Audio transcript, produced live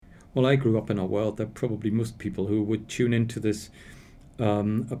Well, I grew up in a world that probably most people who would tune into this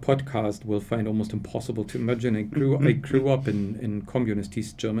a podcast will find almost impossible to imagine. I grew up in communist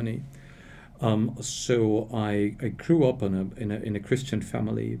East Germany. So I grew up in a Christian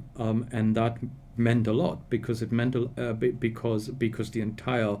family, and that meant a lot because it meant because the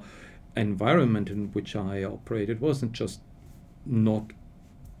entire environment in which I operated wasn't just not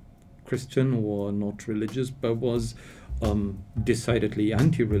Christian or not religious, but was decidedly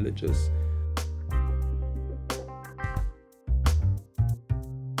anti-religious.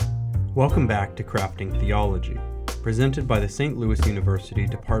 Welcome back to Crafting Theology, presented by the St. Louis University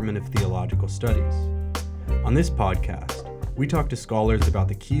Department of Theological Studies. On this podcast, we talk to scholars about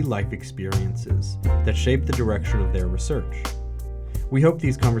the key life experiences that shape the direction of their research. We hope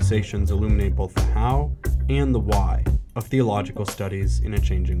these conversations illuminate both the how and the why of theological studies in a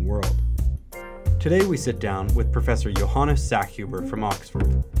changing world. Today we sit down with Professor Johannes Zachhuber from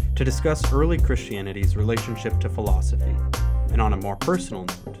Oxford to discuss early Christianity's relationship to philosophy, and on a more personal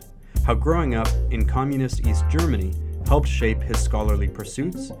note, how growing up in communist East Germany helped shape his scholarly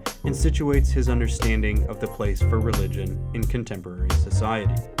pursuits and situates his understanding of the place for religion in contemporary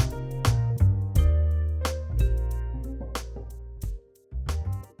society.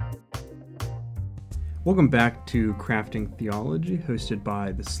 Welcome back to Crafting Theology, hosted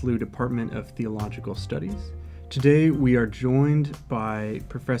by the SLU Department of Theological Studies. Today we are joined by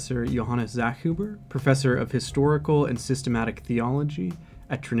Professor Johannes Zachhuber, Professor of Historical and Systematic Theology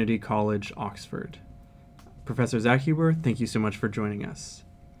at Trinity College, Oxford. Professor Zachhuber, thank you so much for joining us.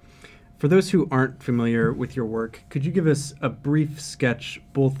 For those who aren't familiar with your work, could you give us a brief sketch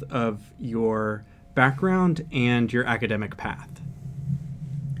both of your background and your academic path?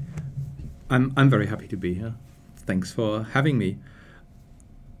 I'm very happy to be here. Thanks for having me.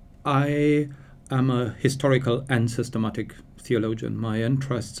 I am a historical and systematic theologian. My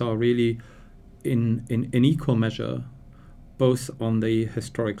interests are really in equal measure both on the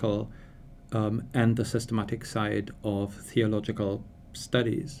historical and the systematic side of theological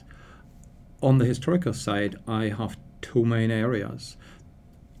studies. On the historical side, I have two main areas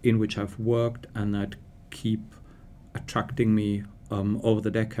in which I've worked and that keep attracting me over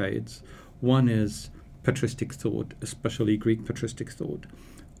the decades. One is patristic thought, especially Greek patristic thought.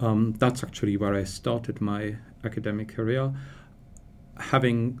 That's actually where I started my academic career.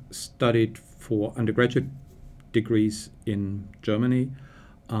 Having studied for undergraduate degrees in Germany,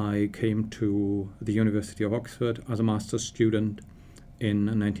 I came to the University of Oxford as a master's student in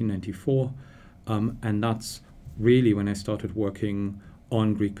 1994, and that's really when I started working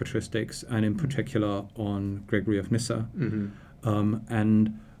on Greek patristics and in particular on Gregory of Nyssa.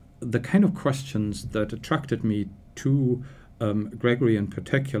 And the kind of questions that attracted me to Gregory in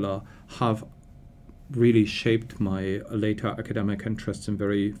particular have really shaped my later academic interests in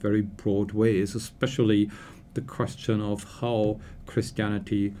very, very broad ways, especially the question of how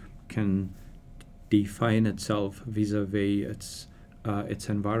Christianity can define itself vis-a-vis its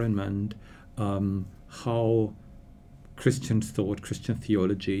environment, how Christian thought, Christian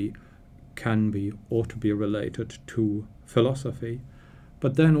theology ought to be related to philosophy.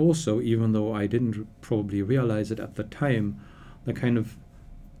 But then also, even though I didn't probably realize it at the time, the kind of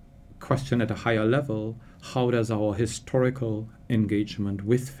question at a higher level, how does our historical engagement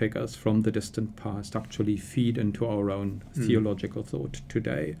with figures from the distant past actually feed into our own theological thought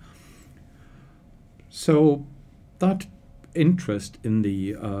today? So that interest in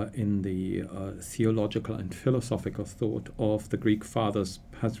the theological and philosophical thought of the Greek fathers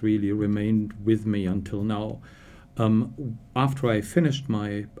has really remained with me until now. After I finished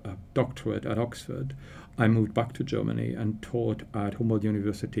my doctorate at Oxford, I moved back to Germany and taught at Humboldt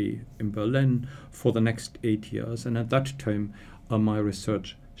University in Berlin for the next 8 years. And at that time, my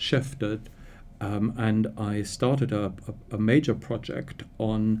research shifted, and I started a major project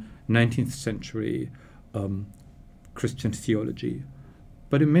on 19th century Christian theology.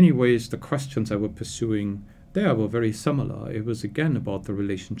 But in many ways, the questions I was pursuing there were very similar. It was again about the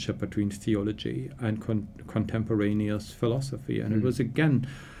relationship between theology and contemporaneous philosophy, and it was again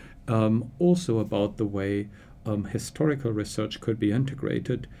also about the way historical research could be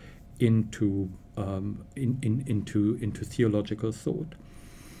integrated into theological thought.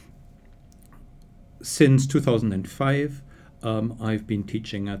 Since 2005, I've been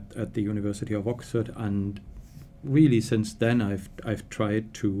teaching at the University of Oxford, and really since then I've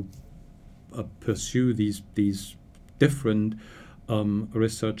tried to pursue these different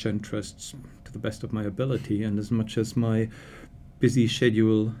research interests to the best of my ability and as much as my busy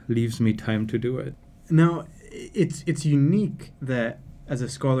schedule leaves me time to do it. Now, it's unique that as a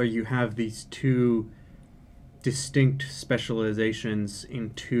scholar you have these two distinct specializations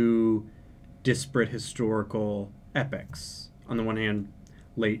in two disparate historical epochs. On the one hand,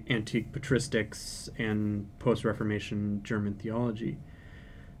 late antique patristics and post-Reformation German theology.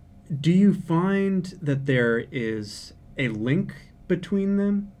 Do you find that there is a link between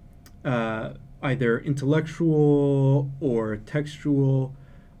them, either intellectual or textual,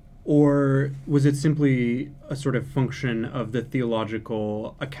 or was it simply a sort of function of the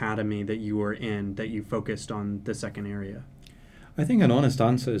theological academy that you were in, that you focused on the second area? I think an honest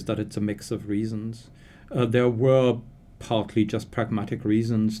answer is that it's a mix of reasons. There were partly just pragmatic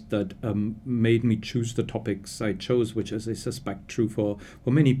reasons that made me choose the topics I chose, which is, I suspect, true for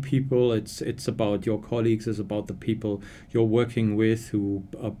many people. It's about your colleagues, it's about the people you're working with who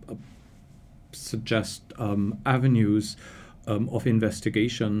suggest avenues of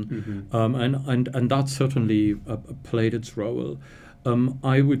investigation, and that certainly played its role.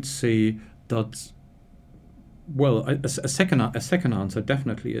 I would say that, well, a second answer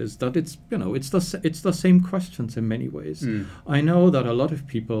definitely is that it's the same questions in many ways. I know that a lot of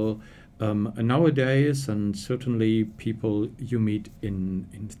people nowadays, and certainly people you meet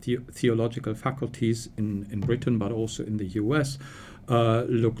in theological faculties in Britain, but also in the US,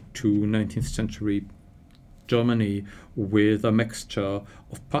 look to 19th century Germany with a mixture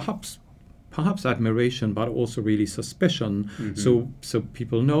of perhaps admiration, but also really suspicion. So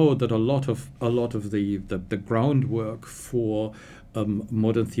people know that a lot of the groundwork for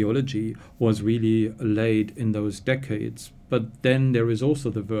modern theology was really laid in those decades. But then there is also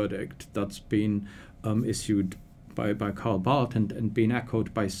the verdict that's been issued by Karl Barth and been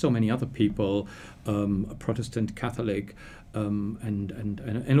echoed by so many other people, Protestant, Catholic,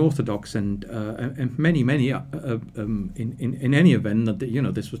 and Orthodox, and many in any event, that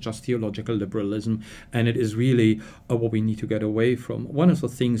this was just theological liberalism, and it is really what we need to get away from. One of the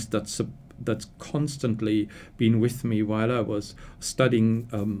things that's constantly been with me while I was studying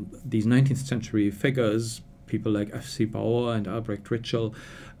these 19th century figures, people like F.C. Bauer and Albrecht Ritschl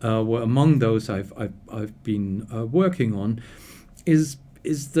were among those I've been working on, is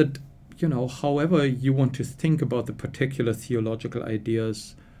that, however you want to think about the particular theological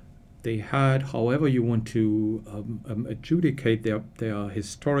ideas they had, however you want to adjudicate their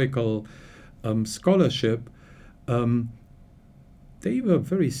historical scholarship, they were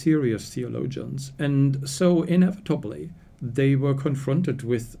very serious theologians. And so inevitably, they were confronted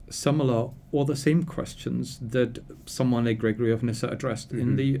with similar or the same questions that someone like Gregory of Nyssa addressed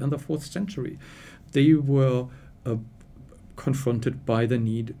in the 4th century. They were confronted by the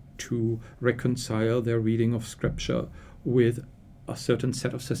need to reconcile their reading of Scripture with a certain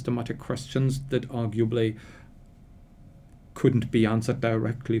set of systematic questions that arguably couldn't be answered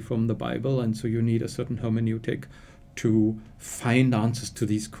directly from the Bible, and so you need a certain hermeneutic to find answers to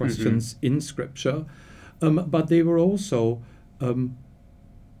these questions in Scripture. But they were also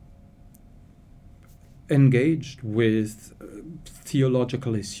engaged with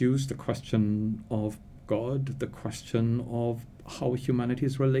theological issues, the question of God, the question of how humanity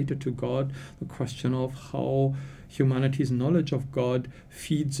is related to God, the question of how humanity's knowledge of God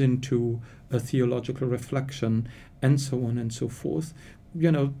feeds into a theological reflection, and so on and so forth.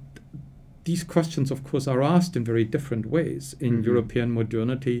 These questions, of course, are asked in very different ways in European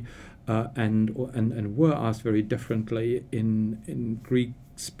modernity, and were asked very differently in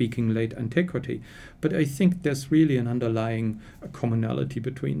Greek-speaking late antiquity. But I think there's really an underlying commonality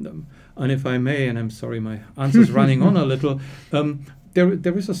between them. And if I may, and I'm sorry my answer's running on a little,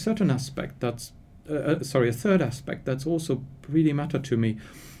 there is a certain aspect that's, a third aspect that's also really mattered to me,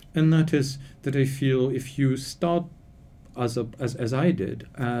 and that is that I feel if you start as I did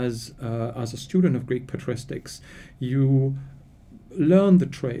as a student of Greek patristics, you learn the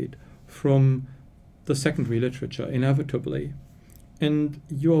trade from the secondary literature inevitably, and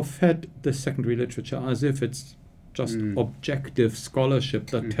you're fed the secondary literature as if it's just objective scholarship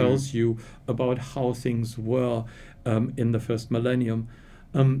that tells you about how things were in the first millennium.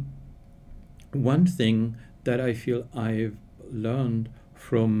 One thing that I feel I've learned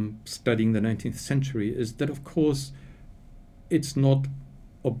from studying the 19th century is that, of course, it's not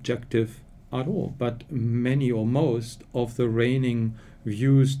objective at all, but many or most of the reigning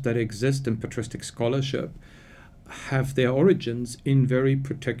views that exist in patristic scholarship have their origins in very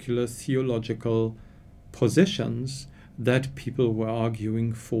particular theological positions that people were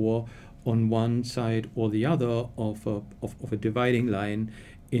arguing for on one side or the other of a dividing line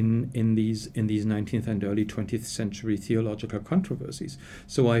in these 19th and early 20th century theological controversies.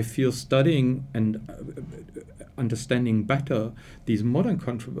 So I feel studying and understanding better these modern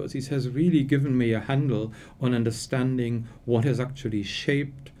controversies has really given me a handle on understanding what has actually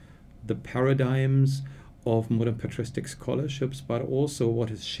shaped the paradigms of modern patristic scholarships, but also what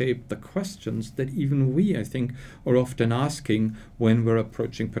has shaped the questions that even we, I think, are often asking when we're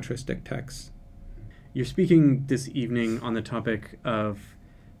approaching patristic texts. You're speaking this evening on the topic of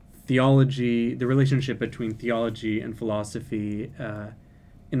theology, the relationship between theology and philosophy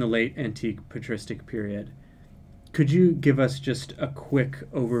in the late antique patristic period. Could you give us just a quick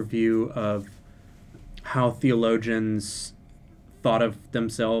overview of how theologians thought of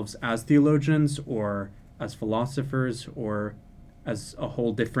themselves as theologians or as philosophers or as a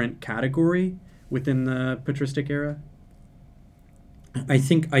whole different category within the patristic era? I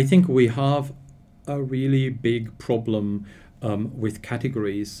think we have a really big problem with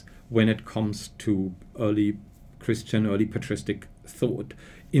categories when it comes to early Christian, early patristic thought.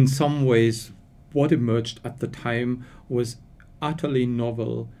 In some ways, what emerged at the time was utterly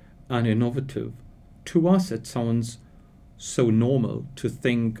novel and innovative. To us, it sounds so normal to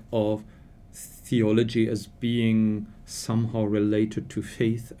think of theology as being somehow related to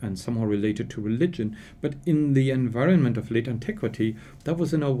faith and somehow related to religion. But in the environment of late antiquity, that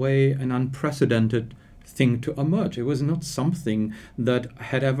was in a way an unprecedented thing to emerge. It was not something that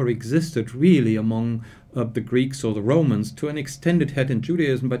had ever existed really among the Greeks or the Romans. To an extent it had in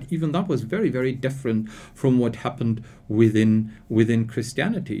Judaism, but even that was very, very different from what happened within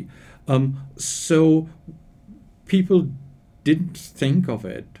Christianity. So people didn't think of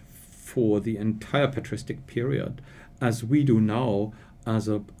it for the entire patristic period as we do now as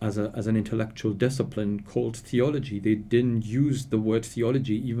an intellectual discipline called theology. They didn't use the word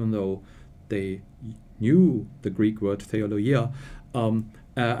theology, even though they knew the Greek word theologia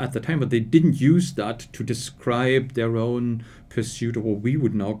at the time, but they didn't use that to describe their own pursuit of what we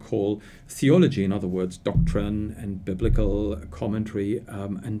would now call theology, in other words, doctrine and biblical commentary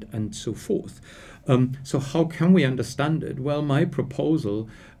and so forth. So how can we understand it? Well, my proposal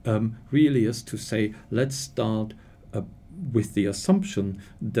really is to say, let's start with the assumption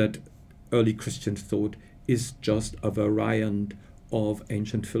that early Christian thought is just a variant of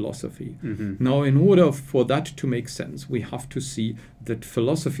ancient philosophy. Mm-hmm. Now, in order for that to make sense, we have to see that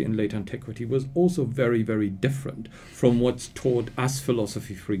philosophy in late antiquity was also very, very different from what's taught as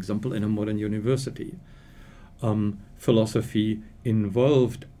philosophy, for example, in a modern university. Philosophy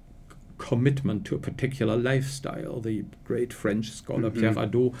involved commitment to a particular lifestyle. The great French scholar Pierre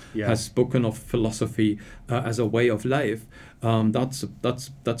Hadot has spoken of philosophy as a way of life. That's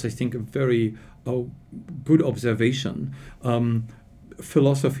I think a very good observation.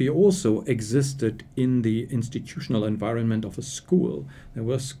 Philosophy also existed in the institutional environment of a school. There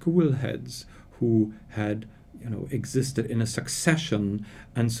were school heads who had existed in a succession,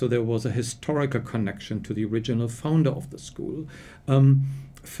 and so there was a historical connection to the original founder of the school.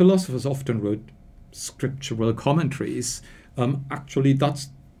 Philosophers often wrote scriptural commentaries. Actually, that's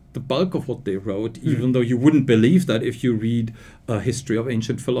the bulk of what they wrote, even though you wouldn't believe that if you read a history of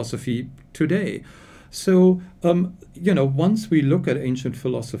ancient philosophy today. So, once we look at ancient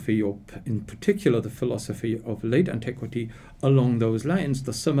philosophy, or in particular the philosophy of late antiquity, along those lines,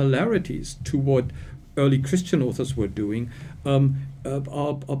 the similarities to what early Christian authors were doing are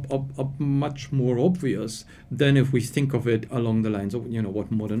much more obvious than if we think of it along the lines of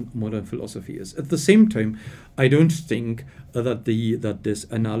what modern philosophy is. At the same time, I don't think that this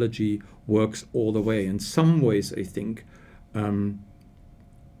analogy works all the way. In some ways, I think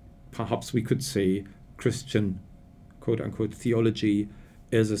perhaps we could say Christian quote-unquote theology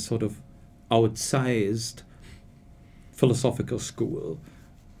is a sort of outsized philosophical school.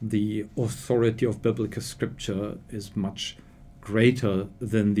 The authority of biblical scripture is much greater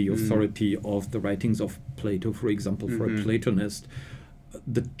than the authority of the writings of Plato, for example. For a Platonist,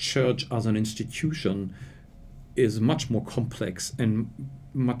 the church as an institution is much more complex and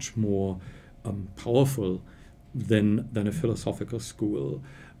much more powerful than a philosophical school.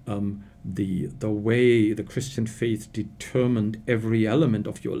 The way the Christian faith determined every element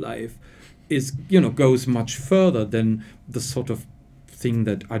of your life goes much further than the sort of thing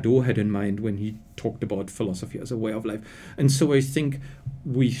that Hadot had in mind when he talked about philosophy as a way of life. And so I think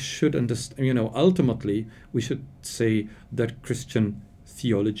we should understand, ultimately we should say that Christian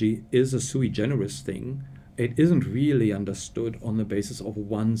theology is a sui generis thing. It isn't really understood on the basis of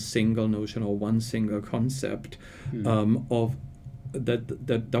one single notion or one single concept of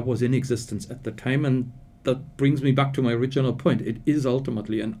that was in existence at the time. And that brings me back to my original point. It is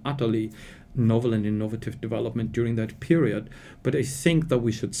ultimately an utterly novel and innovative development during that period. But I think that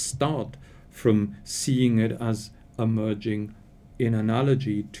we should start from seeing it as emerging in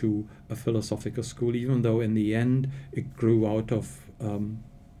analogy to a philosophical school, even though in the end it grew out of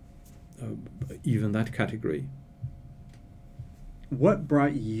even that category. What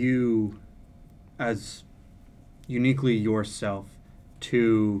brought you, as uniquely yourself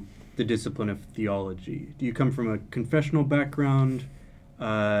to the discipline of theology? Do you come from a confessional background?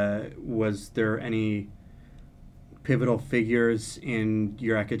 Was there any pivotal figures in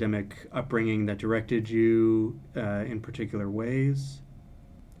your academic upbringing that directed you in particular ways?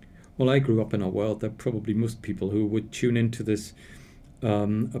 Well, I grew up in a world that probably most people who would tune into this a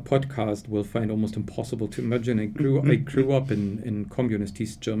podcast will find almost impossible to imagine. I grew up in communist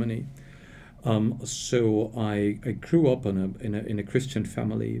East Germany. So I grew up in a Christian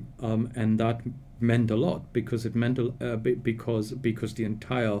family, and that meant a lot because it meant because the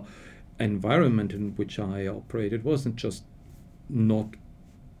entire environment in which I operated wasn't just not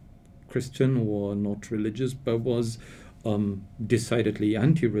Christian or not religious, but was decidedly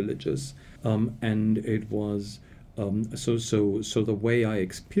anti-religious, and it was so the way I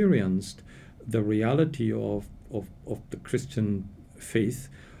experienced the reality of the Christian faith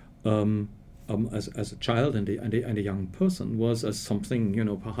as a child and a young person was as something,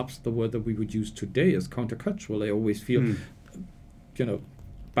 perhaps the word that we would use today is countercultural. I always feel,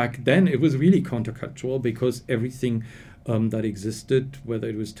 back then it was really countercultural because everything that existed, whether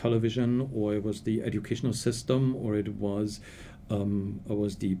it was television or it was the educational system or it was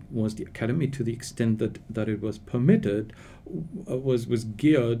the academy, to the extent that it was permitted, was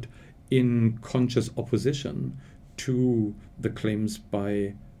geared in conscious opposition to the claims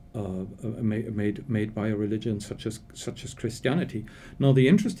made by a religion such as Christianity. Now, the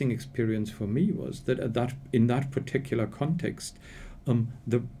interesting experience for me was that in that particular context,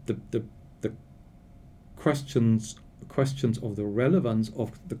 the questions of the relevance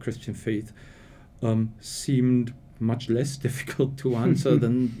of the Christian faith seemed much less difficult to answer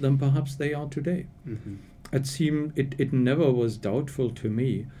than perhaps they are today. Mm-hmm. It never was doubtful to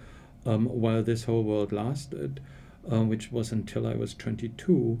me while this whole world lasted, which was until I was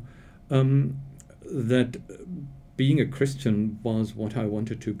 22, that being a Christian was what I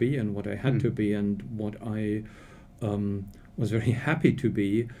wanted to be and what I had to be and what I was very happy to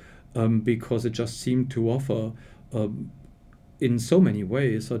be, because it just seemed to offer in so many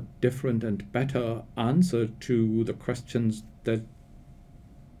ways a different and better answer to the questions that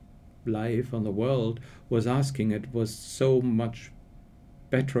life and the world was asking. It was so much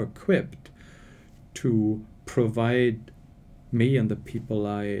better equipped to provide me and the people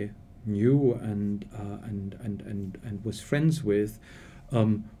I knew and was friends with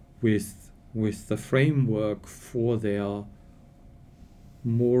the framework for their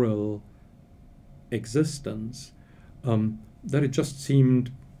moral existence, that it just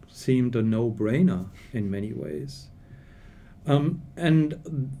seemed a no-brainer in many ways. And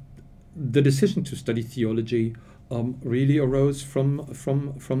the decision to study theology really arose from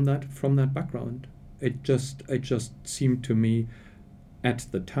that background. It just seemed to me at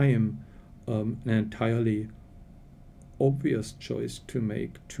the time an entirely obvious choice to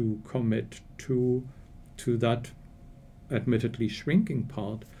make, to commit to that admittedly shrinking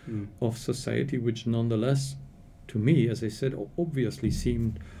part of society, which nonetheless, to me, as I said, obviously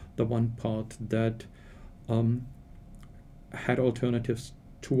seemed the one part that had alternatives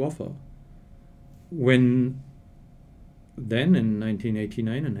to offer. When then in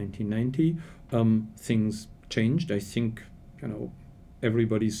 1989 and 1990, things changed. I think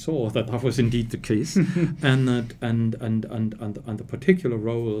everybody saw that was indeed the case, and the particular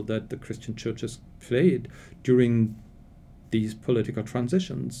role that the Christian churches played during these political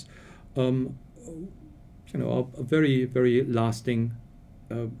transitions, are very, very lasting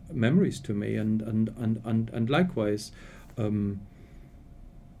memories to me, and likewise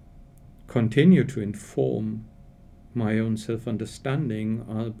continue to inform my own self-understanding,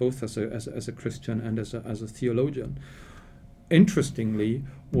 both as a Christian and as a theologian. Interestingly,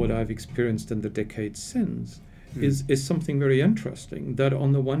 what I've experienced in the decades since is something very interesting. That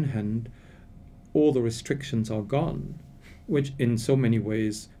on the one hand, all the restrictions are gone, which in so many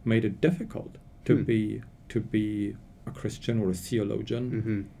ways made it difficult to be a Christian or a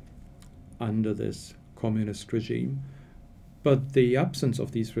theologian under this communist regime. But the absence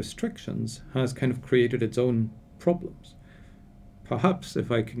of these restrictions has kind of created its own problems. Perhaps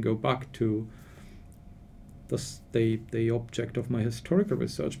if I can go back to the object of my historical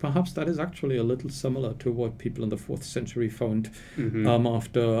research, perhaps that is actually a little similar to what people in the 4th century found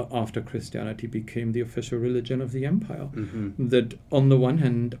after Christianity became the official religion of the empire. That on the one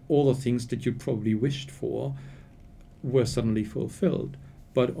hand, all the things that you probably wished for were suddenly fulfilled,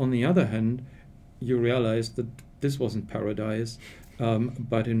 but on the other hand, you realized that this wasn't paradise,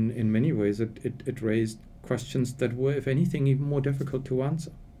 but in many ways it raised questions that were, if anything, even more difficult to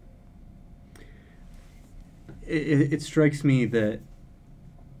answer. It strikes me that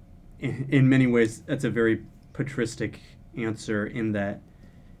in many ways that's a very patristic answer in that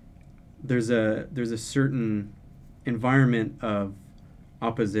there's a certain environment of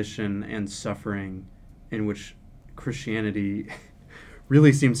opposition and suffering in which Christianity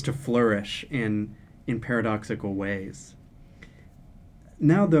really seems to flourish in paradoxical ways.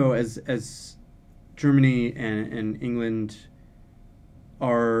 Now, though, as Germany and England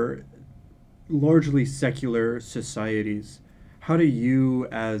are largely secular societies, how do you,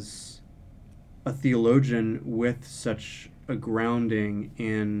 as a theologian with such a grounding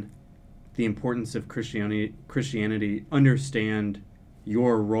in the importance of Christianity, understand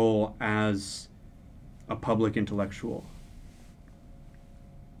your role as a public intellectual?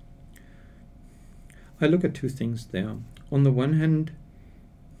 I look at two things there. On the one hand,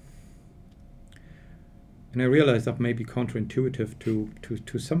 and I realize that may be counterintuitive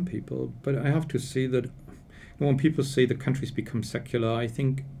to some people, but I have to say that when people say the countries become secular, I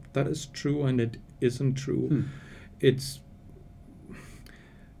think that is true and it isn't true. It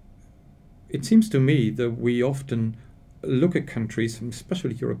seems to me that we often look at countries,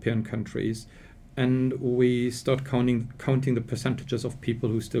 especially European countries, and we start counting the percentages of people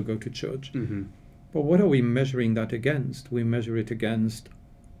who still go to church. Mm-hmm. But what are we measuring that against? We measure it against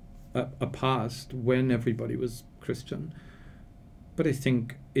a past when everybody was Christian. But I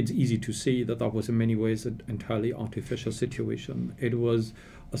think it's easy to see that was in many ways an entirely artificial situation. It was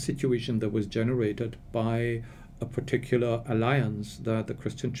a situation that was generated by a particular alliance that the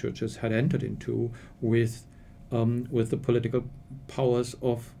Christian churches had entered into with the political powers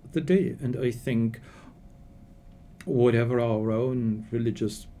of the day. And I think whatever our own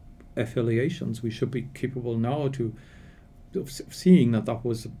religious affiliations, we should be capable now of seeing that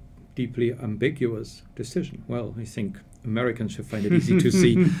was a deeply ambiguous decision. Well, I think Americans should find it easy to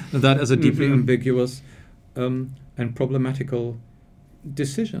see that as a deeply ambiguous and problematical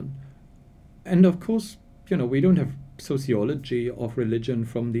decision. And of course, we don't have sociology of religion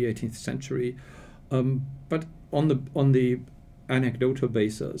from the 18th century, but on the anecdotal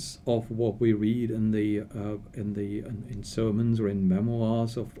basis of what we read in sermons or in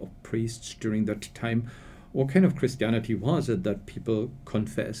memoirs of priests during that time, what kind of Christianity was it that people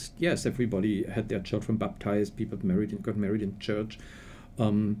confessed? Yes, everybody had their children baptized, people got married in church,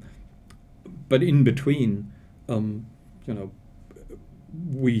 but in between,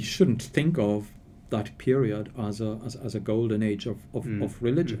 we shouldn't think of that period as a golden age of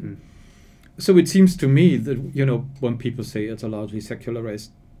religion. Mm-hmm. So it seems to me that when people say it's a largely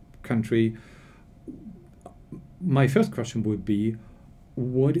secularized country, my first question would be,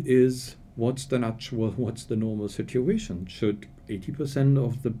 what's the normal situation? Should 80%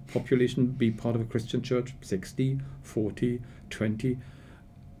 of the population be part of a Christian church? 60, 40, 20?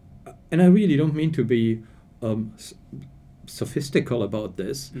 And I really don't mean to be sophistical about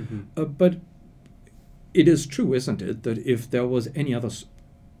this, but it is true, isn't it, that if there was any other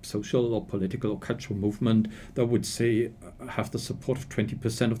social or political or cultural movement that would say have the support of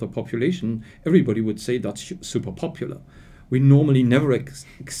 20% of the population, everybody would say that's super popular. We normally never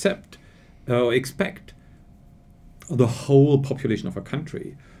expect the whole population of a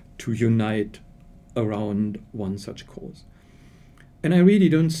country to unite around one such cause. And I really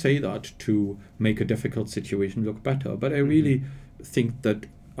don't say that to make a difficult situation look better, but I really think that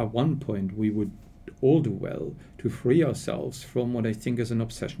at one point we would all do well to free ourselves from what I think is an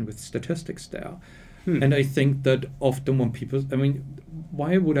obsession with statistics there. And I think that often when people,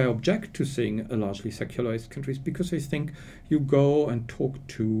 why would I object to saying a largely secularized countries? Because I think you go and talk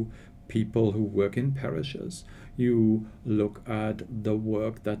to people who work in parishes. You look at the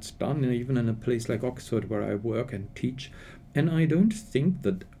work that's done, even in a place like Oxford where I work and teach, and I don't think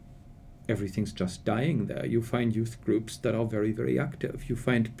that everything's just dying there. You find youth groups that are very, very active. You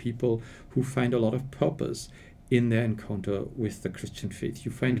find people who find a lot of purpose in their encounter with the Christian faith.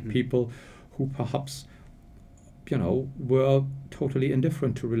 You find people who perhaps, were totally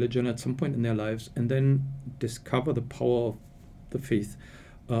indifferent to religion at some point in their lives and then discover the power of the faith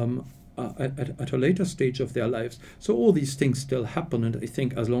at a later stage of their lives. So all these things still happen, and I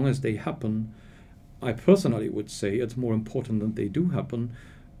think as long as they happen, I personally would say it's more important that they do happen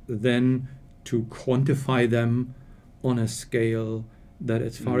than to quantify them on a scale that,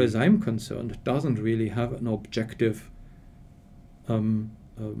 as far as I'm concerned, doesn't really have an objective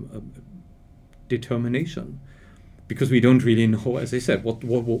determination, because we don't really know, as I said, what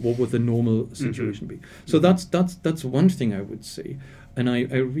would the normal situation be. So that's one thing I would say, and I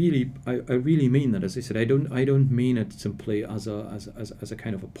really mean that. As I said, I don't mean it simply as a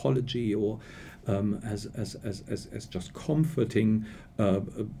kind of apology or as just comforting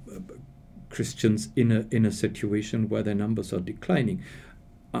Christians in a situation where their numbers are declining.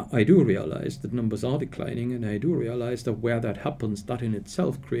 I do realize that numbers are declining, and I do realize that where that happens, that in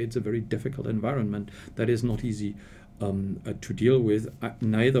itself creates a very difficult environment that is not easy to deal with,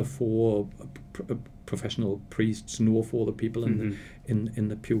 neither for professional priests nor for the people in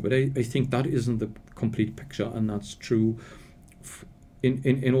the pew. But I think that isn't the complete picture, and that's true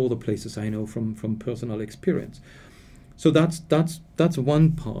in all the places I know from personal experience. So that's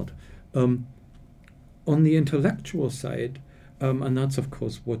one part. On the intellectual side, and that's of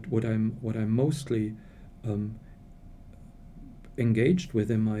course what I'm mostly engaged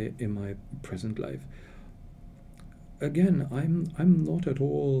with in my present life. Again, I'm not at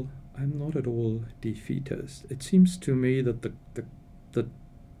all defeatist. It seems to me that the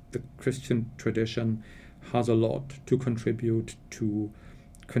Christian tradition has a lot to contribute to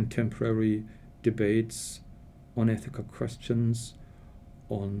contemporary debates on ethical questions,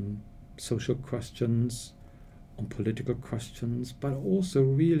 on social questions, on political questions, but also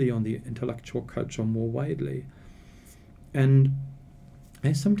really on the intellectual culture more widely. And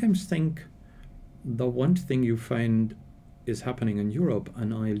I sometimes think the one thing you find is happening in Europe,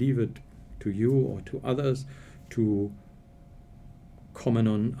 and I leave it to you or to others to comment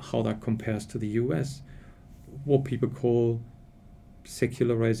on how that compares to the US, what people call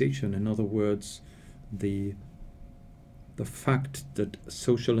secularization. In other words, the fact that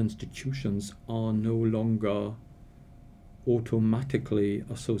social institutions are no longer automatically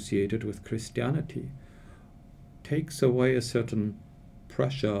associated with Christianity takes away a certain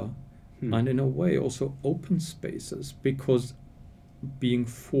pressure and in a way also opens spaces, because being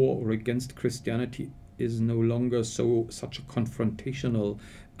for or against Christianity is no longer such a confrontational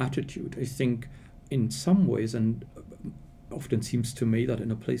attitude. I think in some ways, and often seems to me that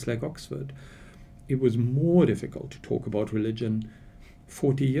in a place like Oxford, it was more difficult to talk about religion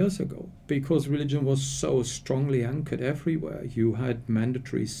 40 years ago, because religion was so strongly anchored everywhere. You had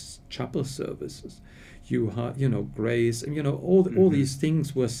mandatory chapel services, you had, grace, and all these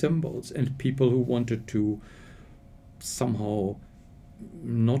things were symbols, and people who wanted to somehow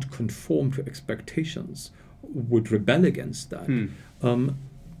not conform to expectations would rebel against that.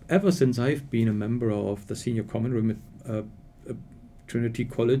 Ever since I've been a member of the senior common room at Trinity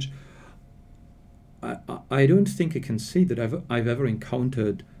College, I don't think I can say that I've ever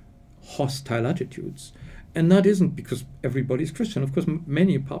encountered hostile attitudes. And that isn't because everybody's Christian. Of course,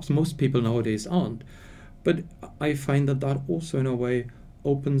 perhaps most people nowadays aren't. But I find that also, in a way,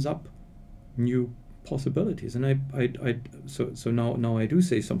 opens up new possibilities. And so now I do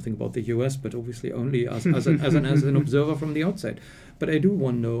say something about the US, but obviously only as an observer from the outside. But I do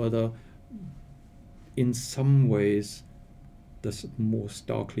wonder whether, in some ways, this more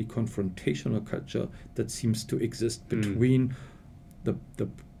starkly confrontational culture that seems to exist between the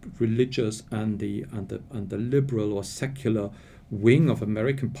religious and the liberal or secular wing of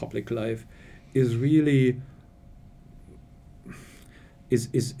American public life is really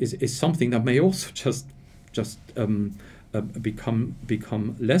is something that may also just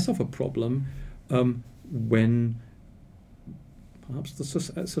become less of a problem when perhaps the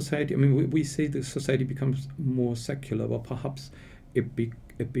society, we say the society becomes more secular, but perhaps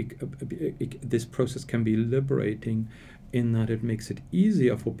this process can be liberating in that it makes it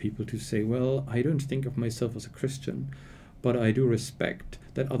easier for people to say, well, I don't think of myself as a Christian, but I do respect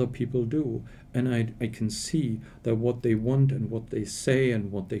that other people do. And I can see that what they want and what they say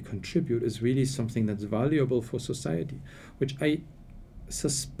and what they contribute is really something that's valuable for society, which I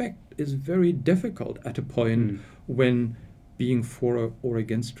suspect is very difficult at a point when being for or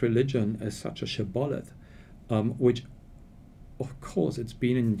against religion is such a shibboleth, which, of course, it's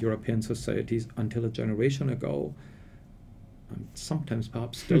been in European societies until a generation ago, and sometimes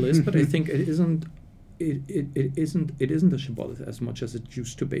perhaps still is, but I think it isn't a shibboleth as much as it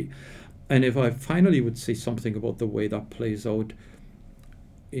used to be. And if I finally would say something about the way that plays out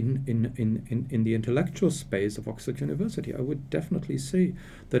in the intellectual space of Oxford University, I would definitely say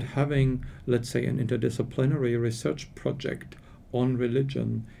that having, let's say, an interdisciplinary research project on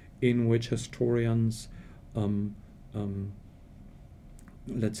religion in which historians, let's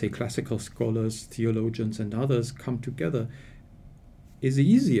say classical scholars, theologians, and others come together is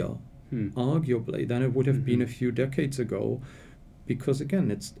easier, arguably, than it would have been a few decades ago, because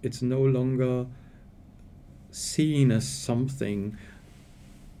again, it's no longer seen as something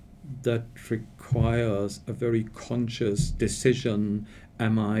that requires a very conscious decision.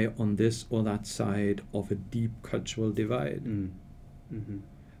 Am I on this or that side of a deep cultural divide?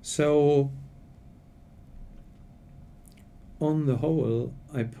 So, on the whole,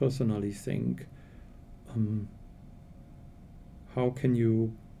 I personally think, how can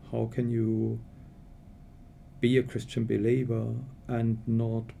you be a Christian believer and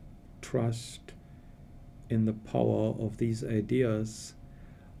not trust in the power of these ideas.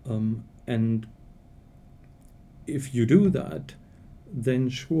 And if you do that, then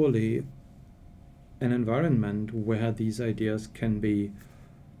surely an environment where these ideas can be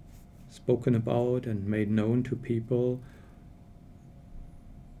spoken about and made known to people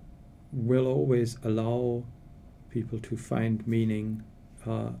will always allow people to find meaning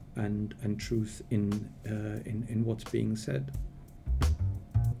and truth in what's being said.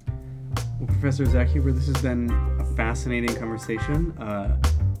 Well, Professor Zachhuber, this has been a fascinating conversation.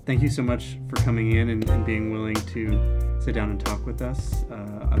 Thank you so much for coming in and being willing to sit down and talk with us.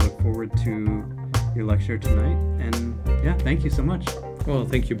 I look forward to your lecture tonight. And yeah, thank you so much. Well,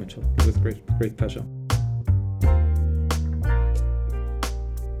 thank you, Mitchell. It was great pleasure.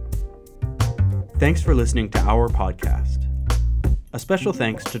 Thanks for listening to our podcast. A special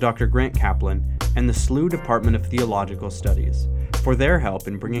thanks to Dr. Grant Kaplan and the SLU Department of Theological Studies for their help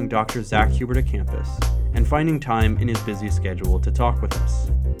in bringing Dr. Zachhuber to campus and finding time in his busy schedule to talk with us.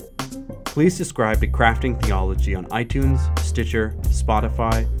 Please subscribe to Crafting Theology on iTunes, Stitcher,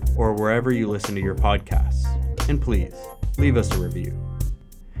 Spotify, or wherever you listen to your podcasts. And please, leave us a review.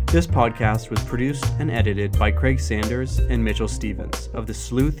 This podcast was produced and edited by Craig Sanders and Mitchell Stevens of the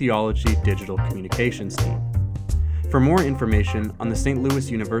SLU Theology Digital Communications team. For more information on the St. Louis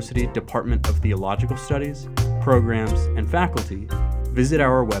University Department of Theological Studies, programs, and faculty, visit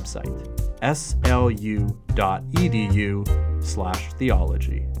our website,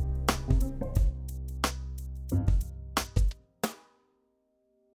 slu.edu/theology.